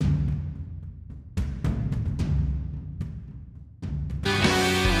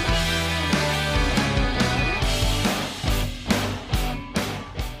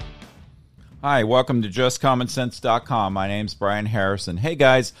Hi, welcome to JustCommonSense.com. My name's Brian Harrison. Hey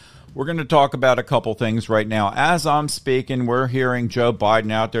guys, we're going to talk about a couple things right now. As I'm speaking, we're hearing Joe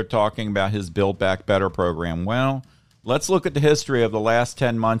Biden out there talking about his Build Back Better program. Well, let's look at the history of the last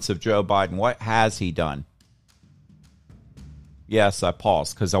 10 months of Joe Biden. What has he done? Yes, I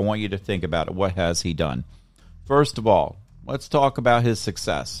paused because I want you to think about it. What has he done? First of all, let's talk about his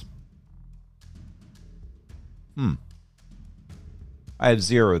success. I have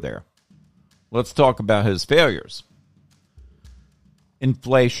 0 there. Let's talk about his failures.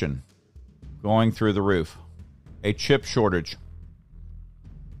 Inflation going through the roof. A chip shortage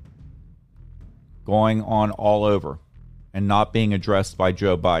going on all over and not being addressed by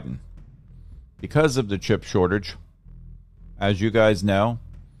Joe Biden. Because of the chip shortage, as you guys know,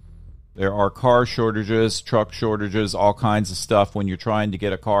 there are car shortages, truck shortages, all kinds of stuff. When you're trying to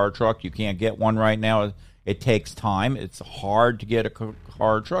get a car or truck, you can't get one right now. It takes time. It's hard to get a car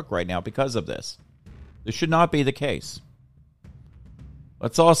or truck right now because of this. This should not be the case.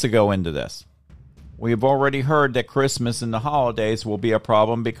 Let's also go into this. We've already heard that Christmas and the holidays will be a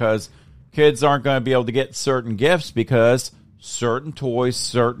problem because kids aren't going to be able to get certain gifts because certain toys,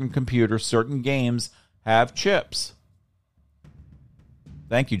 certain computers, certain games have chips.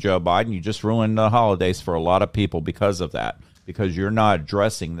 Thank you, Joe Biden. You just ruined the holidays for a lot of people because of that, because you're not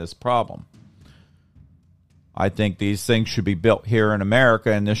addressing this problem. I think these things should be built here in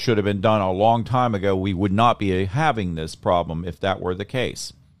America, and this should have been done a long time ago. We would not be having this problem if that were the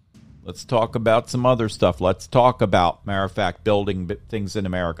case. Let's talk about some other stuff. Let's talk about, matter of fact, building things in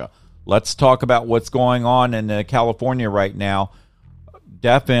America. Let's talk about what's going on in California right now,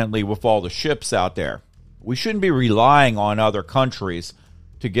 definitely with all the ships out there. We shouldn't be relying on other countries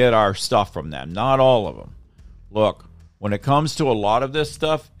to get our stuff from them. Not all of them. Look, when it comes to a lot of this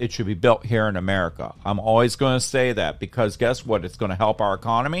stuff, it should be built here in America. I'm always going to say that because guess what? It's going to help our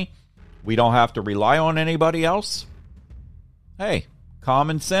economy. We don't have to rely on anybody else. Hey,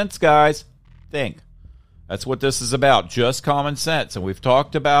 common sense, guys. Think. That's what this is about. Just common sense. And we've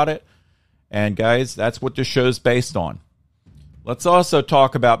talked about it. And guys, that's what this show's based on. Let's also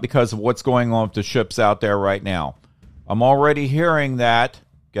talk about, because of what's going on with the ships out there right now. I'm already hearing that,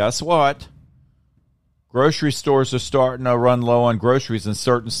 guess what? Grocery stores are starting to run low on groceries in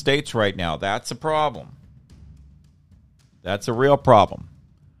certain states right now. That's a problem. That's a real problem.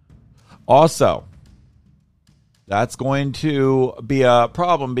 Also, that's going to be a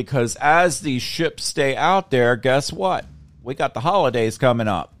problem because as these ships stay out there, guess what? We got the holidays coming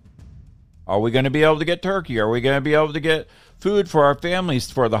up. Are we going to be able to get turkey? Are we going to be able to get food for our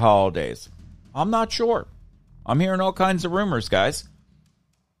families for the holidays? I'm not sure. I'm hearing all kinds of rumors, guys.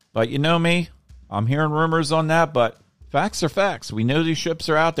 But you know me. I'm hearing rumors on that, but facts are facts. We know these ships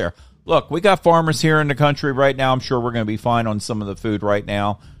are out there. Look, we got farmers here in the country right now. I'm sure we're going to be fine on some of the food right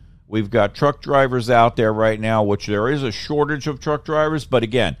now. We've got truck drivers out there right now, which there is a shortage of truck drivers. But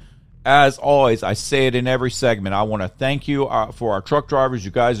again, as always, I say it in every segment. I want to thank you for our truck drivers.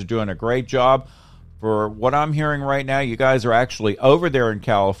 You guys are doing a great job. For what I'm hearing right now, you guys are actually over there in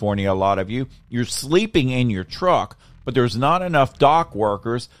California, a lot of you. You're sleeping in your truck, but there's not enough dock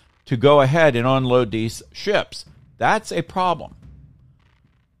workers to go ahead and unload these ships. That's a problem.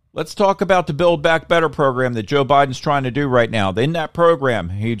 Let's talk about the Build Back Better program that Joe Biden's trying to do right now. In that program,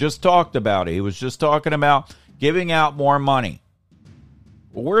 he just talked about it. He was just talking about giving out more money.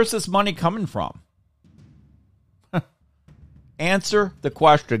 Well, where's this money coming from? Answer the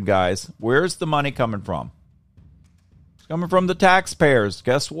question, guys. Where's the money coming from? It's coming from the taxpayers.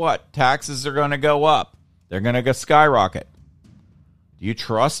 Guess what? Taxes are going to go up. They're going to skyrocket. Do you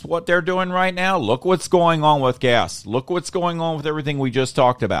trust what they're doing right now? Look what's going on with gas. Look what's going on with everything we just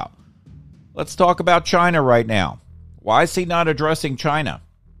talked about. Let's talk about China right now. Why is he not addressing China?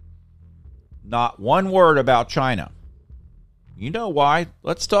 Not one word about China. You know why?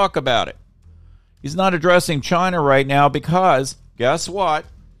 Let's talk about it. He's not addressing China right now because, guess what?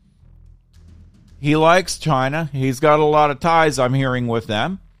 He likes China. He's got a lot of ties, I'm hearing, with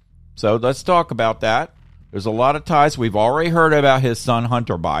them. So let's talk about that. There's a lot of ties. We've already heard about his son,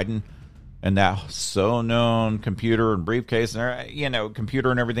 Hunter Biden, and that so-known computer and briefcase, and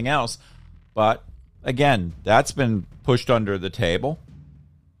computer and everything else. But, again, that's been pushed under the table.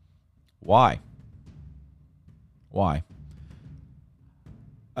 Why?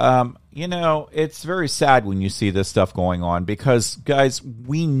 It's very sad when you see this stuff going on because, guys,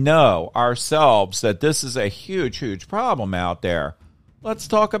 we know ourselves that this is a huge, huge problem out there. Let's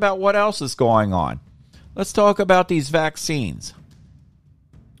talk about what else is going on. Let's talk about these vaccines.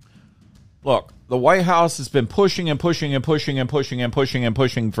 Look, the White House has been pushing for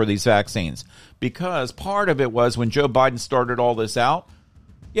these vaccines because part of it was when Joe Biden started all this out,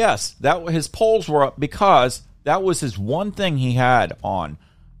 Yes, his polls were up because that was his one thing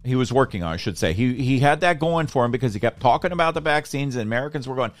he was working on, I should say. He had that going for him because he kept talking about the vaccines, and Americans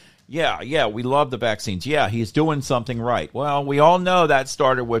were going, yeah, we love the vaccines. Yeah, he's doing something right. Well, we all know that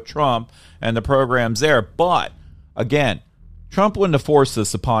started with Trump and the programs there. But, again, Trump wouldn't have forced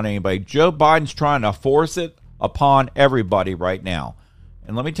this upon anybody. Joe Biden's trying to force it upon everybody right now.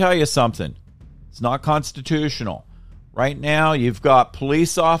 And let me tell you something. It's not constitutional. Right now, you've got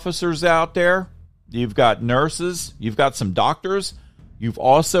police officers out there. You've got nurses. You've got some doctors. You've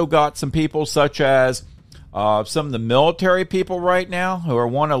also got some people such as some of the military people right now who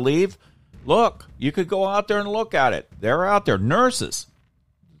want to leave. Look, you could go out there and look at it. They're out there. Nurses.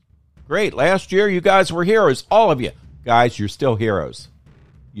 Great. Last year, you guys were heroes. All of you. Guys, you're still heroes.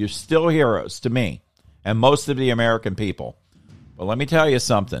 You're still heroes to me and most of the American people. But let me tell you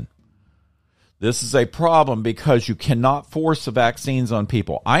something. This is a problem because you cannot force the vaccines on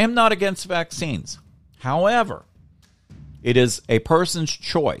people. I am not against vaccines. However, it is a person's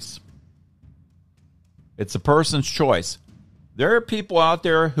choice. It's a person's choice. There are people out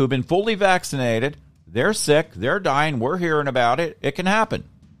there who've been fully vaccinated. They're sick. They're dying. We're hearing about it. It can happen.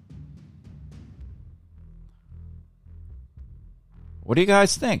 What do you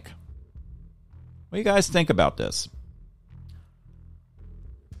guys think? What do you guys think about this?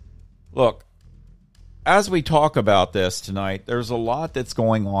 Look, as we talk about this tonight, there's a lot that's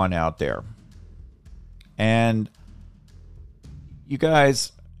going on out there. And you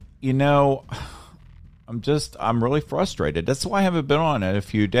guys, I'm really frustrated. That's why I haven't been on in a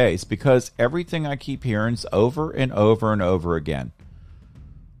few days, because everything I keep hearing is over and over and over again.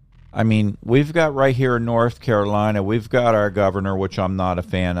 I mean, we've got right here in North Carolina, we've got our governor, which I'm not a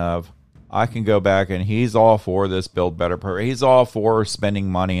fan of. I can go back and he's all for this Build Better program. He's all for spending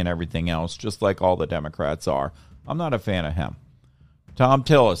money and everything else, just like all the Democrats are. I'm not a fan of him. Tom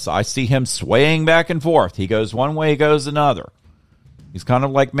Tillis, I see him swaying back and forth. He goes one way, he goes another. He's kind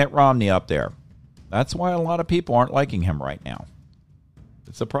of like Mitt Romney up there. That's why a lot of people aren't liking him right now.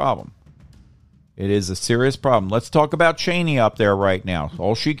 It's a problem. It is a serious problem. Let's talk about Cheney up there right now.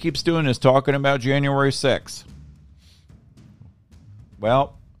 All she keeps doing is talking about January 6th.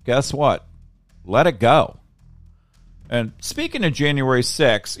 Well, guess what? Let it go. And speaking of January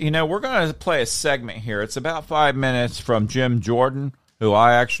 6th, we're going to play a segment here. It's about 5 minutes from Jim Jordan, who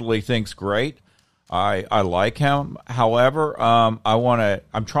I actually think's great. I like him. However,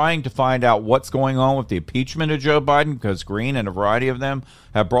 I'm trying to find out what's going on with the impeachment of Joe Biden, because Green and a variety of them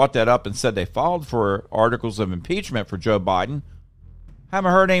have brought that up and said they filed for articles of impeachment for Joe Biden.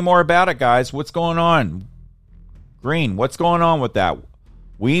 Haven't heard any more about it, guys. What's going on? Green, what's going on with that?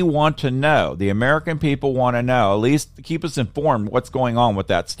 We want to know. The American people want to know. At least keep us informed what's going on with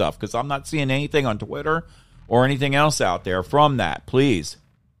that stuff, because I'm not seeing anything on Twitter or anything else out there from that. Please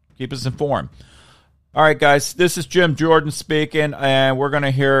keep us informed. All right, guys, this is Jim Jordan speaking, and we're going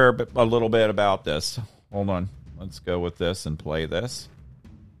to hear a little bit about this. Hold on. Let's go with this and play this.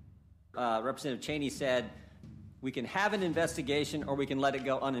 Representative Cheney said, we can have an investigation or we can let it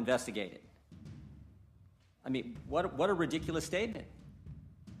go uninvestigated. I mean, what a ridiculous statement.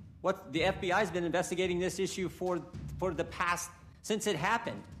 The FBI has been investigating this issue for the past, since it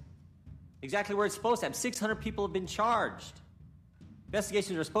happened. Exactly where it's supposed to happen. 600 people have been charged.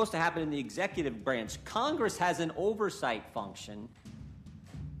 Investigations are supposed to happen in the executive branch. Congress has an oversight function,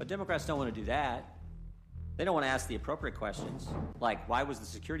 but Democrats don't want to do that. They don't want to ask the appropriate questions, like why was the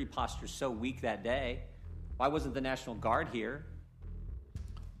security posture so weak that day? Why wasn't the National Guard here?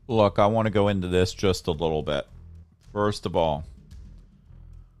 Look, I want to go into this just a little bit. First of all,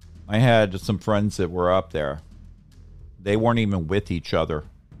 I had some friends that were up there. They weren't even with each other.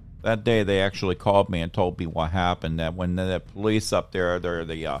 That day, they actually called me and told me what happened. That when the police up there,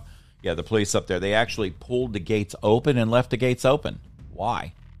 the police up there, they actually pulled the gates open and left the gates open.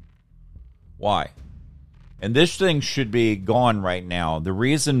 Why? And this thing should be gone right now. The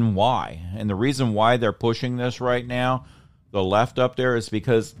reason why, and the reason why they're pushing this right now, the left up there, is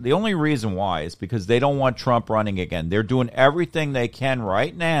because the only reason why is because they don't want Trump running again. They're doing everything they can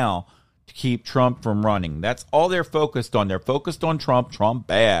right now to keep Trump from running. That's all they're focused on. They're focused on Trump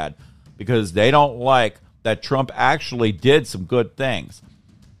bad, because they don't like that Trump actually did some good things.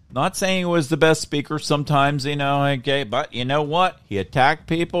 Not saying he was the best speaker sometimes, okay, but you know what? He attacked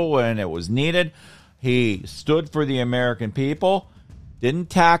people when it was needed. He stood for the American people. Didn't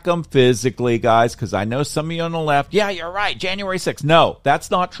attack them physically, guys, because I know some of you on the left, yeah, you're right, January 6th. No, that's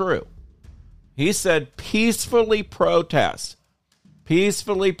not true. He said peacefully protest.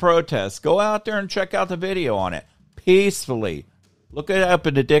 Peacefully protest. Go out there and check out the video on it. Peacefully. Look it up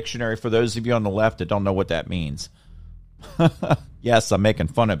in the dictionary for those of you on the left that don't know what that means. Yes, I'm making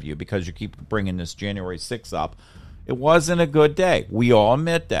fun of you because you keep bringing this January 6th up. It wasn't a good day. We all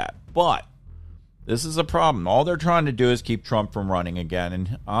admit that. But this is a problem. All they're trying to do is keep Trump from running again. And,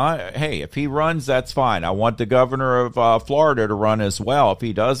 hey, if he runs, that's fine. I want the governor of Florida to run as well if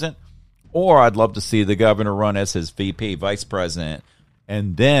he doesn't. Or I'd love to see the governor run as his VP, vice president.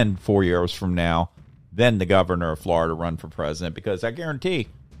 And then 4 years from now, then the governor of Florida run for president. Because I guarantee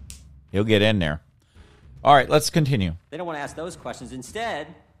he'll get in there. All right, let's continue. They don't want to ask those questions. Instead,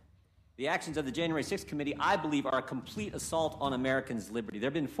 the actions of the January 6th committee, I believe, are a complete assault on Americans' liberty. There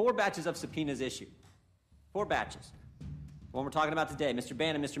have been 4 batches of subpoenas issued. 4 batches. The one we're talking about today, Mr.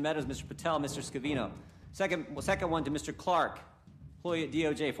 Bannon, Mr. Meadows, Mr. Patel, Mr. Scavino. Second one to Mr. Clark, employee at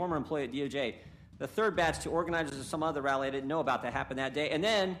DOJ, former employee at DOJ. The third batch to organizers of some other rally I didn't know about that happened that day. And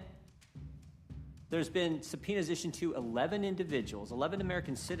then there's been subpoenas issued to 11 individuals, 11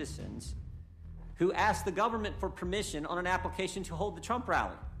 American citizens, who asked the government for permission on an application to hold the Trump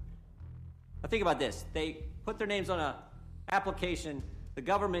rally. Now think about this. They put their names on an application. The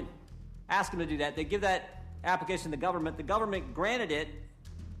government asked them to do that. They give that application to the government granted it,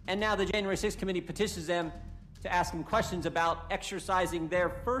 and now the January 6th committee petitions them to ask them questions about exercising their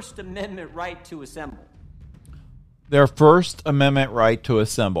First Amendment right to assemble. Their First Amendment right to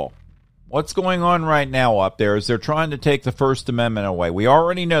assemble. What's going on right now up there is they're trying to take the First Amendment away. We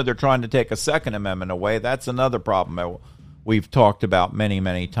already know they're trying to take a Second Amendment away. That's another problem that we've talked about many,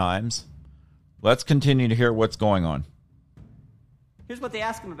 many times. Let's continue to hear what's going on. Here's what they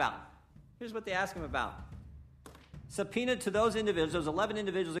ask him about. Subpoena to those individuals, those 11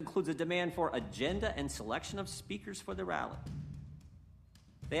 individuals, includes a demand for agenda and selection of speakers for the rally.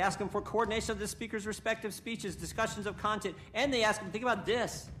 They ask them for coordination of the speakers' respective speeches, discussions of content, and they ask them, think about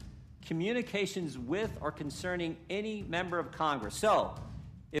this, communications with or concerning any member of Congress. So,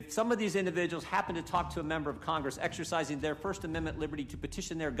 if some of these individuals happen to talk to a member of Congress exercising their First Amendment liberty to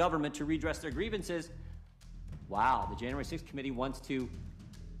petition their government to redress their grievances, wow, the January 6th committee wants to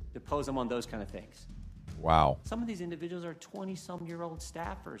depose them on those kind of things. Wow. Some of these individuals are 20-some-year-old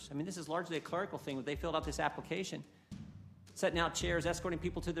staffers. I mean, this is largely a clerical thing, but they filled out this application, setting out chairs, escorting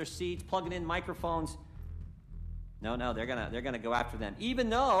people to their seats, plugging in microphones. No, they're gonna go after them. Even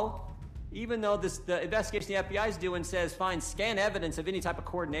though the investigation the FBI is doing says, fine, scan evidence of any type of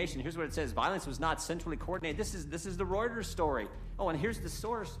coordination. Here's what it says: violence was not centrally coordinated. This is the Reuters story. Oh, and here's the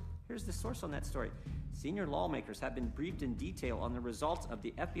source. Here's the source on that story. Senior lawmakers have been briefed in detail on the results of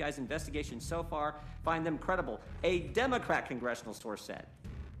the FBI's investigation so far. Find them credible. A Democrat congressional source said.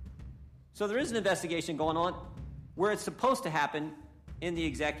 So there is an investigation going on where it's supposed to happen in the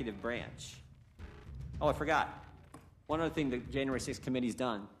executive branch. Oh, I forgot. One other thing the January 6th committee's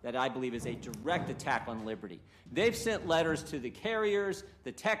done that I believe is a direct attack on liberty. They've sent letters to the carriers,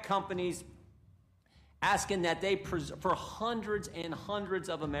 the tech companies, asking that they, for hundreds and hundreds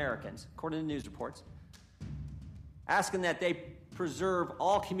of Americans, according to news reports, asking that they preserve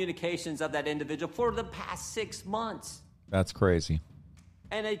all communications of that individual for the past 6 months. That's crazy.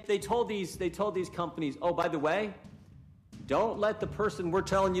 And they told these companies, oh, by the way, don't let the person we're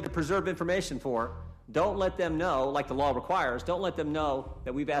telling you to preserve information for, don't let them know, like the law requires, don't let them know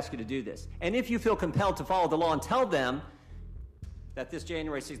that we've asked you to do this. And if you feel compelled to follow the law and tell them that this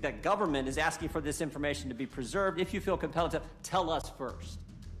January 6th, that government is asking for this information to be preserved, if you feel compelled to, tell us first.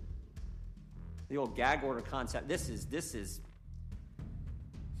 The old gag order concept, this is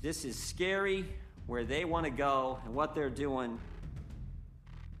scary where they want to go and what they're doing.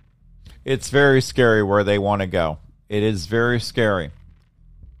 It's very scary where they want to go. It is very scary.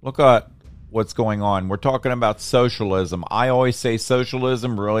 Look at what's going on. We're talking about socialism. I always say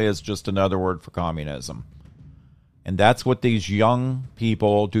socialism really is just another word for communism. And that's what these young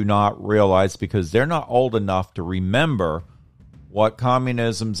people do not realize because they're not old enough to remember what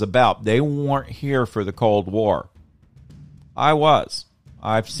communism's about. They weren't here for the Cold War. I was.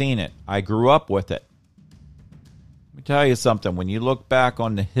 I've seen it. I grew up with it. Let me tell you something. When you look back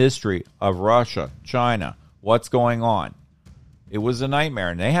on the history of Russia, China, what's going on, it was a nightmare,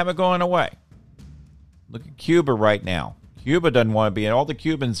 and they haven't gone away. Look at Cuba right now. Cuba doesn't want to be, and all the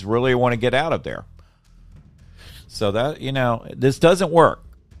Cubans really want to get out of there. So that, this doesn't work.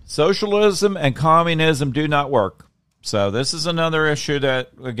 Socialism and communism do not work. So this is another issue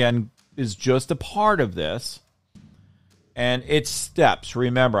that, again, is just a part of this. And it's steps.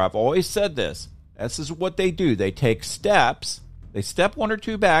 Remember, I've always said this. This is what they do. They take steps. They step 1 or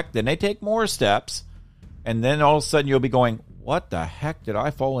 2 back, then they take more steps. And then all of a sudden you'll be going, what the heck did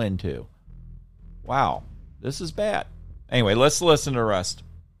I fall into? Wow, this is bad. Anyway, let's listen to the rest.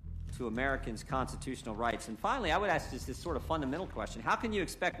 to Americans' constitutional rights. And finally, I would ask just this sort of fundamental question. How can you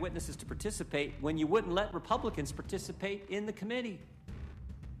expect witnesses to participate when you wouldn't let Republicans participate in the committee?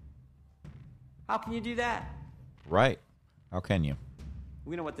 How can you do that? Right. How can you?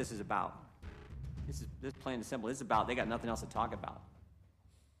 We know what this is about. This is plain and simple. This is about they got nothing else to talk about.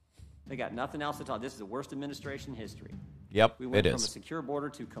 They got nothing else to talk. This is the worst administration in history. Yep, we went it from is. A secure border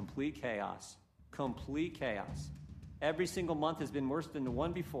to complete chaos. Complete chaos. Every single month has been worse than the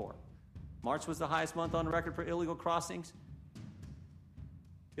one before. March was the highest month on record for illegal crossings,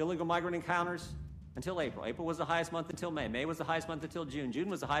 illegal migrant encounters until April. April was the highest month until May. May was the highest month until June. June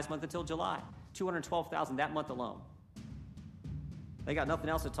was the highest month until July. 212,000 that month alone. They got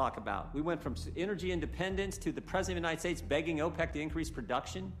nothing else to talk about. We went from energy independence to the President of the United States begging OPEC to increase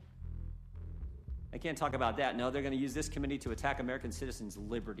production. They can't talk about that. No, they're going to use this committee to attack American citizens'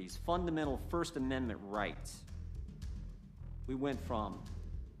 liberties, fundamental First Amendment rights. We went from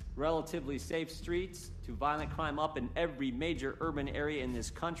relatively safe streets to violent crime up in every major urban area in this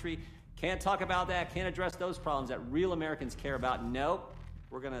country. Can't talk about that. Can't address those problems that real Americans care about. Nope.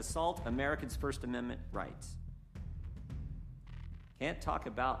 We're going to assault Americans' First Amendment rights. Can't talk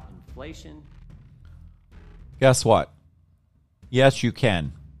about inflation. Guess what? Yes, you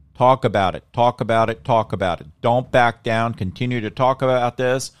can. Talk about it. Talk about it. Talk about it. Don't back down. Continue to talk about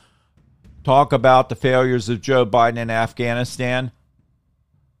this. Talk about the failures of Joe Biden in Afghanistan.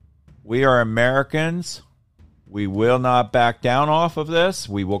 We are Americans. We will not back down off of this.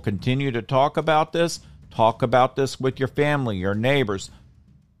 We will continue to talk about this. Talk about this with your family, your neighbors.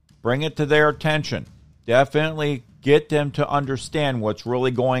 Bring it to their attention. Definitely get them to understand what's really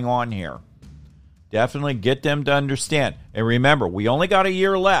going on here. Definitely get them to understand. And remember, we only got a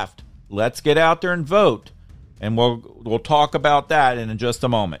year left. Let's get out there and vote. And we'll talk about that in just a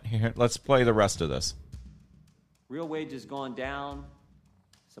moment. Here, let's play the rest of this. Real wages gone down.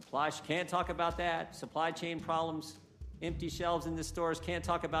 Can't talk about that. Supply chain problems. Empty shelves in the stores. Can't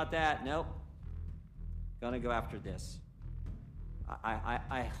talk about that. Nope. Gonna go after this.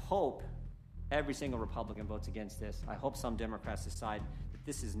 I hope every single Republican votes against this. I hope some Democrats decide that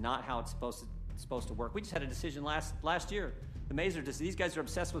this is not how it's supposed to work. We just had a decision last year. The Mazur, these guys are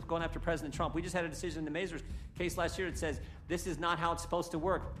obsessed with going after President Trump. We just had a decision in the Mazur case last year that says this is not how it's supposed to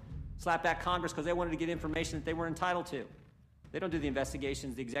work. Slap back Congress because they wanted to get information that they weren't entitled to. They don't do the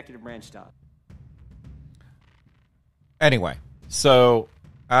investigations, the executive branch does. Anyway, so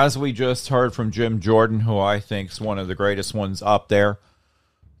as we just heard from Jim Jordan, who I think is one of the greatest ones up there.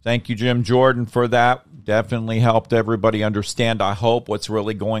 Thank you, Jim Jordan, for that. Definitely helped everybody understand, I hope, what's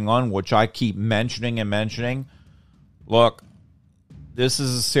really going on, which I keep mentioning and mentioning. Look, this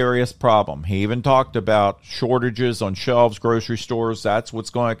is a serious problem. He even talked about shortages on shelves, grocery stores. That's what's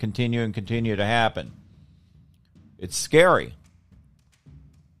going to continue to happen. It's scary.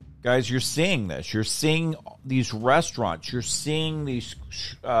 Guys, you're seeing this. You're seeing these restaurants. You're seeing these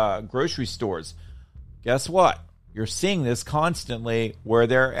grocery stores. Guess what? You're seeing this constantly where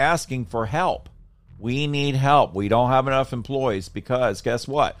they're asking for help. We need help. We don't have enough employees because guess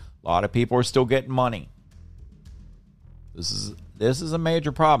what? A lot of people are still getting money. This is a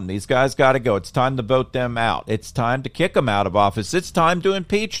major problem. These guys got to go. It's time to vote them out. It's time to kick them out of office. It's time to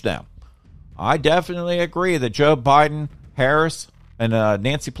impeach them. I definitely agree that Joe Biden, Harris, and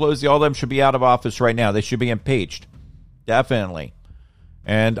Nancy Pelosi, all of them should be out of office right now. They should be impeached. Definitely.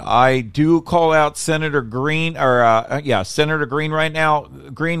 And I do call out Senator Green, Senator Green right now.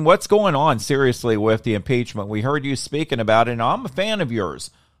 Green, what's going on seriously with the impeachment? We heard you speaking about it, and I'm a fan of yours,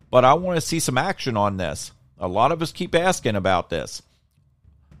 but I want to see some action on this. A lot of us keep asking about this.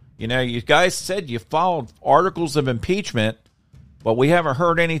 You know, you guys said you followed articles of impeachment, but we haven't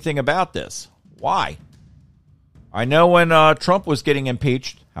heard anything about this. Why? I know when Trump was getting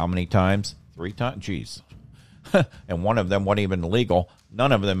impeached, how many times? 3 times? Jeez. And one of them wasn't even legal.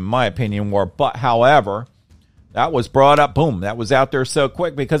 None of them, in my opinion, were. But, however, that was brought up. Boom. That was out there so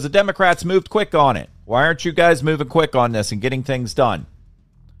quick because the Democrats moved quick on it. Why aren't you guys moving quick on this and getting things done?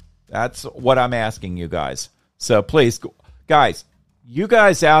 That's what I'm asking you guys. So, please, guys, you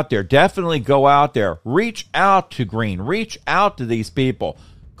guys out there, definitely go out there. Reach out to Green. Reach out to these people.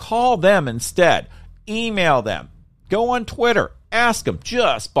 Call them instead. Email them. Go on Twitter. Ask them.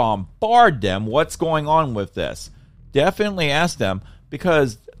 Just bombard them what's going on with this. Definitely ask them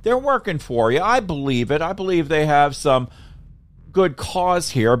because they're working for you. I believe it. I believe they have some good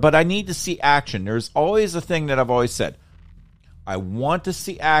cause here, but I need to see action. There's always a thing that I've always said. I want to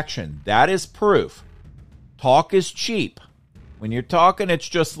see action. That is proof. Talk is cheap. When you're talking, it's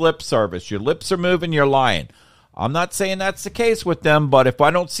just lip service. Your lips are moving, you're lying. I'm not saying that's the case with them, but if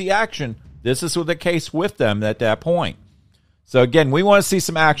I don't see action, this is the case with them at that point. So again, we want to see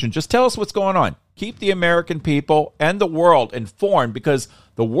some action. Just tell us what's going on. Keep the American people and the world informed, because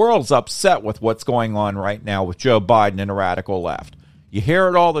the world's upset with what's going on right now with Joe Biden and the radical left. You hear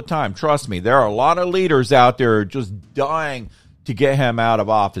it all the time. Trust me, there are a lot of leaders out there just dying to get him out of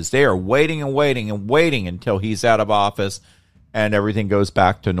office. They are waiting and waiting and waiting until he's out of office and everything goes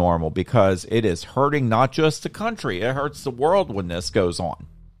back to normal, because it is hurting not just the country, it hurts the world when this goes on.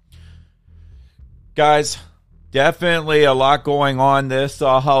 Guys, definitely a lot going on this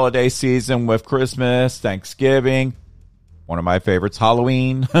holiday season with Christmas, Thanksgiving, one of my favorites,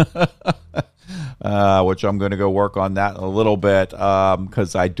 Halloween, which I'm going to go work on that in a little bit,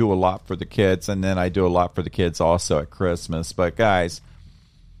 because I do a lot for the kids, and then I do a lot for the kids also at Christmas. But guys,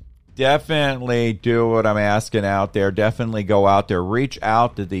 definitely do what I'm asking out there. Definitely go out there. Reach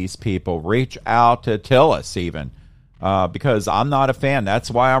out to these people. Reach out to Tillis even. Because I'm not a fan. That's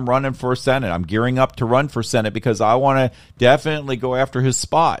why I'm running for Senate. I'm gearing up to run for Senate because I want to definitely go after his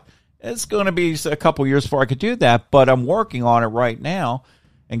spot. It's going to be a couple years before I could do that, but I'm working on it right now.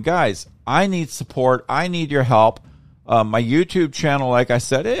 And guys, I need support. I need your help. My YouTube channel, like I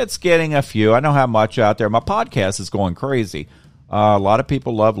said, it's getting a few. I don't have much out there. My podcast is going crazy. A lot of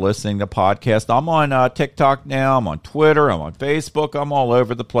people love listening to podcasts. I'm on TikTok now. I'm on Twitter. I'm on Facebook. I'm all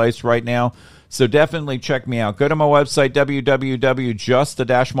over the place right now. So definitely check me out. Go to my website,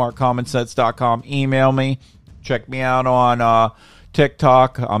 www.just-markcommonsense.com. Email me. Check me out on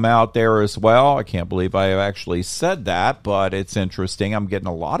TikTok. I'm out there as well. I can't believe I have actually said that, but it's interesting. I'm getting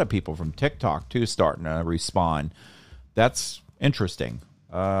a lot of people from TikTok, too, starting to respond. That's interesting.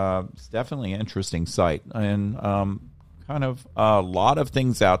 It's definitely an interesting site. And kind of a lot of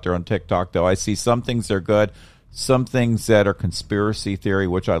things out there on TikTok, though. I see some things that are good. Some things that are conspiracy theory,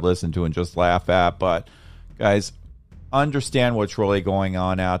 which I listen to and just laugh at. But, guys, understand what's really going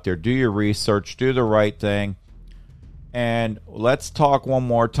on out there. Do your research. Do the right thing. And let's talk one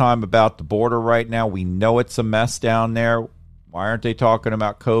more time about the border right now. We know it's a mess down there. Why aren't they talking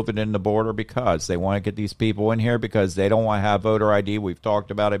about COVID in the border? Because they want to get these people in here because they don't want to have voter ID. We've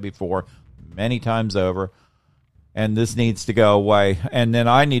talked about it before many times over. And this needs to go away. And then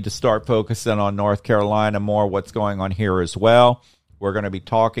I need to start focusing on North Carolina more, what's going on here as well. We're going to be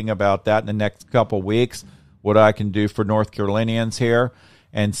talking about that in the next couple weeks, what I can do for North Carolinians here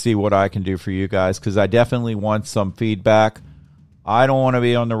and see what I can do for you guys, because I definitely want some feedback. I don't want to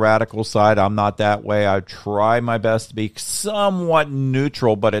be on the radical side. I'm not that way. I try my best to be somewhat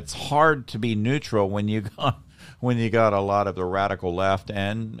neutral, but it's hard to be neutral when you got a lot of the radical left.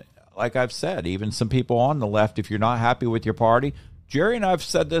 And like I've said, even some people on the left, if you're not happy with your party, Jerry and I have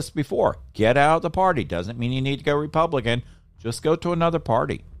said this before, get out of the party. Doesn't mean you need to go Republican. Just go to another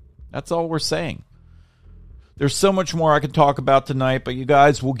party. That's all we're saying. There's so much more I can talk about tonight, but you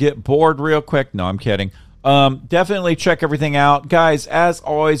guys will get bored real quick. No, I'm kidding. Definitely check everything out. Guys, as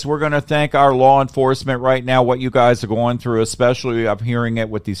always, we're going to thank our law enforcement right now, what you guys are going through, especially I'm hearing it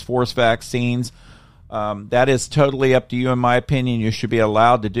with these forced vaccines. That is totally up to you, in my opinion. You should be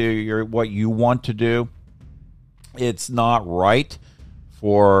allowed to do what you want to do. It's not right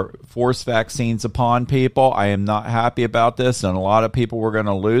for forced vaccines upon people. I am not happy about this, and a lot of people we're going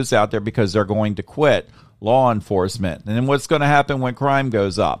to lose out there because they're going to quit law enforcement. And then what's going to happen when crime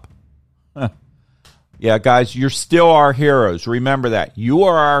goes up? Yeah, guys, you're still our heroes. Remember that. You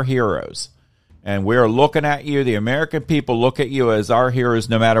are our heroes. And we're looking at you. The American people look at you as our heroes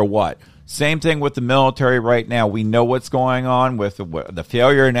no matter what. Same thing with the military right now. We know what's going on with the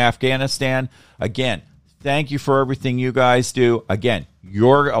failure in Afghanistan. Of thank you for everything you guys do. Again,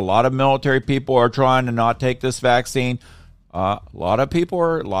 a lot of military people are trying to not take this vaccine. A lot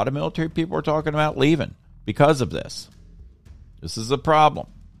of military people are talking about leaving because of this. This is a problem.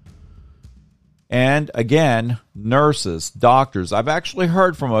 And again, nurses, doctors, I've actually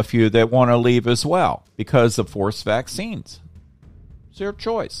heard from a few that want to leave as well because of forced vaccines. It's their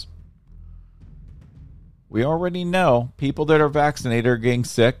choice. We already know people that are vaccinated are getting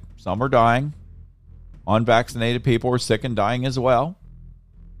sick. Some are dying. Unvaccinated people are sick and dying as well.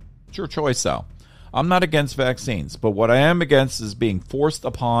 It's your choice, though. I'm not against vaccines, but what I am against is being forced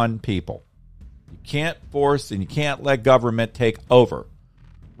upon people. You can't force and you can't let government take over.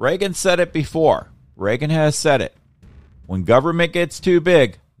 Reagan said it before. Reagan has said it. When government gets too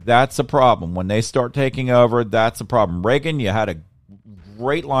big, that's a problem. When they start taking over, that's a problem. Reagan, you had a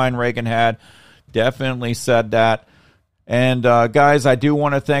great line Reagan had. Definitely said that. And guys, I do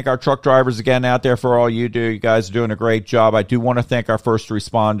want to thank our truck drivers again out there for all you do. You guys are doing a great job. I do want to thank our first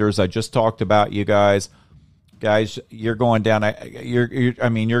responders. I just talked about you guys. Guys, you're going down.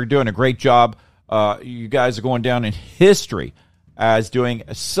 You're doing a great job. You guys are going down in history as doing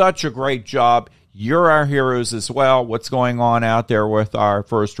such a great job. You're our heroes as well. What's going on out there with our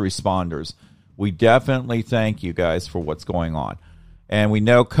first responders? We definitely thank you guys for what's going on. And we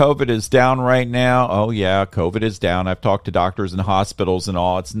know COVID is down right now. Oh, yeah, COVID is down. I've talked to doctors and hospitals and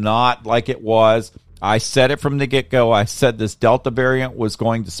all. It's not like it was. I said it from the get-go. I said this Delta variant was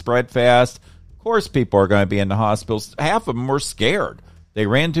going to spread fast. Of course, people are going to be in the hospitals. Half of them were scared. They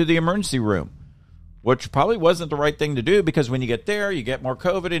ran to the emergency room, which probably wasn't the right thing to do because when you get there, you get more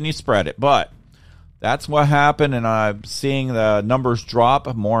COVID and you spread it. But that's what happened, and I'm seeing the numbers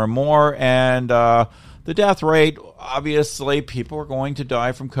drop more and more. And the death rate, obviously, people are going to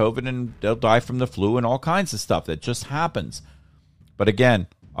die from COVID, and they'll die from the flu and all kinds of stuff. That just happens. But again,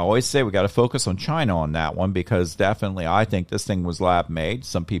 I always say we got to focus on China on that one because definitely I think this thing was lab-made.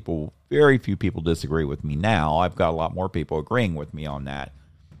 Some people, very few people disagree with me now. I've got a lot more people agreeing with me on that.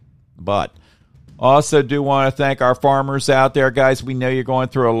 But also do want to thank our farmers out there, guys. We know you're going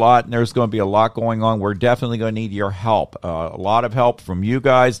through a lot, and there's going to be a lot going on. We're definitely going to need your help. A lot of help from you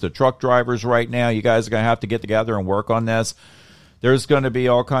guys, the truck drivers right now. You guys are going to have to get together and work on this. There's going to be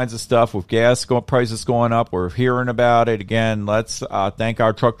all kinds of stuff with gas prices going up. We're hearing about it. Again, let's thank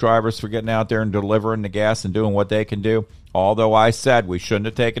our truck drivers for getting out there and delivering the gas and doing what they can do. Although I said we shouldn't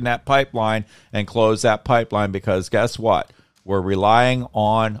have taken that pipeline and closed that pipeline because guess what? We're relying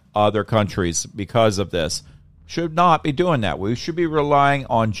on other countries because of this. Should not be doing that. We should be relying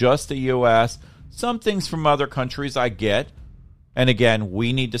on just the U.S. Some things from other countries I get. And again,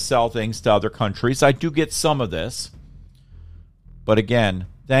 we need to sell things to other countries. I do get some of this. But again,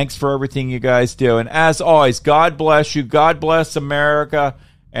 thanks for everything you guys do. And as always, God bless you. God bless America.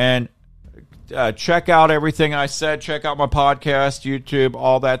 And check out everything I said. Check out my podcast, YouTube,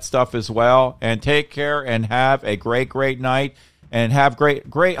 all that stuff as well. And take care and have a great, great night. And have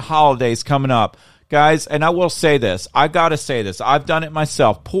great holidays coming up. Guys, and I will say this. I got to say this. I've done it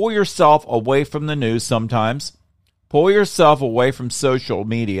myself. Pull yourself away from the news sometimes. Pull yourself away from social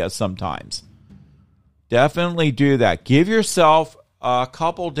media sometimes. Definitely do that. Give yourself a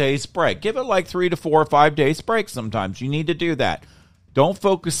couple days break. Give it like 3 to 4 or 5 days break sometimes. You need to do that. Don't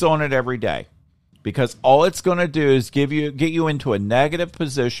focus on it every day because all it's going to do is get you into a negative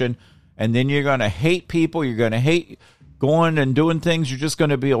position, and then you're going to hate people. You're going to hate going and doing things. You're just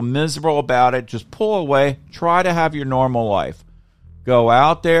going to be miserable about it. Just pull away. Try to have your normal life. Go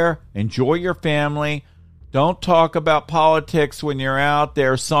out there. Enjoy your family. Don't talk about politics when you're out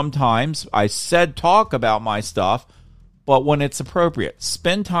there sometimes. I said talk about my stuff, but when it's appropriate.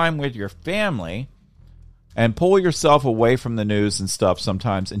 Spend time with your family and pull yourself away from the news and stuff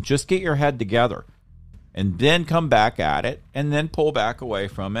sometimes and just get your head together. And then come back at it and then pull back away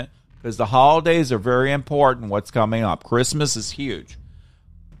from it because the holidays are very important what's coming up. Christmas is huge.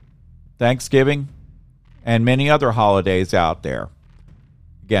 Thanksgiving and many other holidays out there.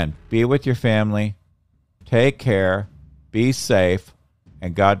 Again, be with your family. Take care, be safe,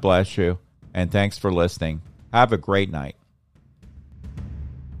 and God bless you. And thanks for listening. Have a great night.